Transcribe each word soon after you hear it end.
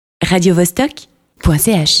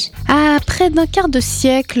radiovostok.ch. À près d'un quart de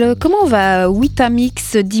siècle, comment va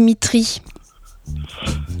Weetamix, Dimitri ?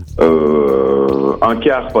 Un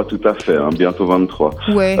quart, pas tout à fait, bientôt 23.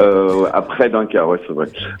 Ouais. Après d'un quart, ouais, c'est vrai.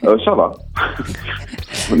 Ça va.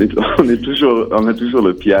 on a toujours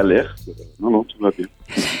le pied à l'air. Non, tout va bien.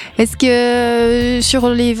 Est-ce que sur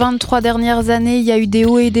les 23 dernières années, il y a eu des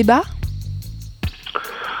hauts et des bas ?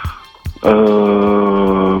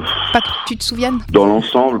 Pas que tu te souviennes ? Dans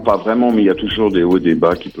l'ensemble, pas vraiment, mais il y a toujours des hauts et des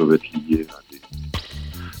bas qui peuvent être liés à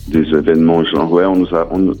des événements. Genre, ouais,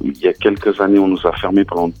 il y a quelques années, on nous a fermés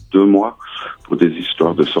pendant 2 mois pour des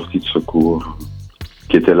histoires de sortie de secours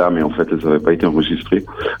qui étaient là, mais en fait, elles n'avaient pas été enregistrées.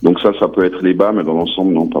 Donc ça peut être les bas, mais dans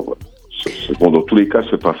l'ensemble, non, pas vrai. Bon, dans tous les cas,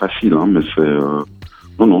 c'est pas facile, mais c'est...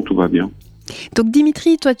 Non, tout va bien. Donc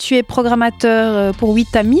Dimitri, toi tu es programmateur pour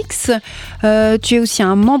Weetamix, tu es aussi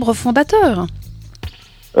un membre fondateur.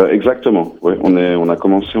 Exactement, ouais, on a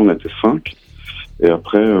commencé, on était 5, et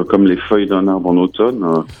après, comme les feuilles d'un arbre en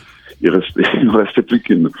automne, il ne restait plus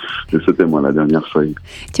qu'une, et c'était moi la dernière feuille.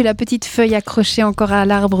 Tu es la petite feuille accrochée encore à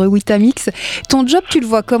l'arbre Weetamix. Ton job, tu le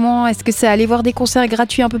vois comment ? Est-ce que c'est aller voir des concerts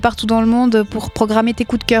gratuits un peu partout dans le monde pour programmer tes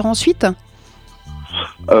coups de cœur ensuite ?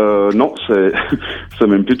 Non, c'est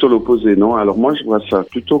même plutôt l'opposé, non. Alors moi, je vois ça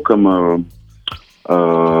plutôt comme...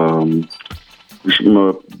 je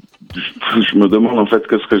me demande en fait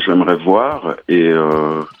qu'est-ce que j'aimerais voir et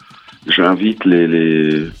j'invite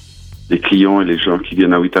les clients et les gens qui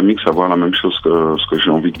viennent à Weetamix à voir la même chose que ce que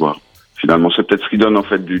j'ai envie de voir. Finalement, c'est peut-être ce qui donne en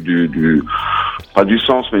fait pas du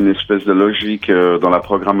sens, mais une espèce de logique dans la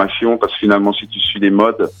programmation, parce que finalement, si tu suis les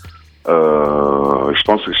modes, je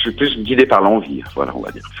pense que je suis plus guidé par l'envie, voilà, on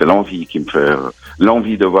va dire. C'est l'envie qui me fait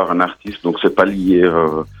l'envie de voir un artiste, donc c'est pas lié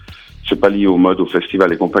au mode, au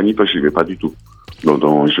festival et compagnie, parce que j'y vais pas du tout.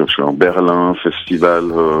 Je suis en Berlin,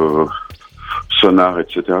 festival, sonar,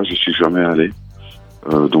 etc. Je suis jamais allé,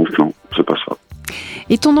 donc non, c'est pas ça.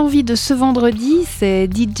 Et ton envie de ce vendredi, c'est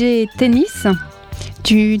DJ Tennis.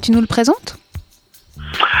 Tu nous le présentes ?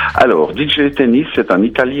 Alors, DJ Tennis, c'est un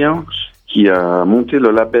Italien qui a monté le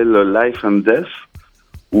label Life and Death,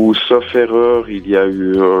 où, sauf erreur, il y a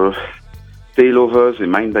eu Tailovers et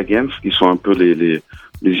Mind Against, qui sont un peu les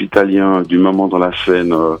Italiens du moment dans la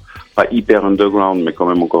scène, pas hyper underground, mais quand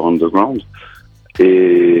même encore underground.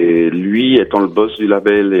 Et lui, étant le boss du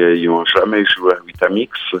label et ayant jamais joué à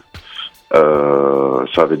Weetamix,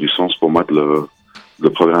 ça avait du sens pour moi de le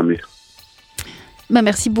programmer.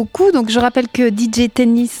 Merci beaucoup. Donc, je rappelle que DJ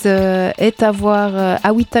Tennis est à voir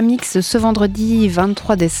à Weetamix ce vendredi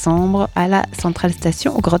 23 décembre à la Centrale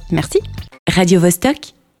Station aux Grottes. Merci.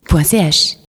 radiovostok.ch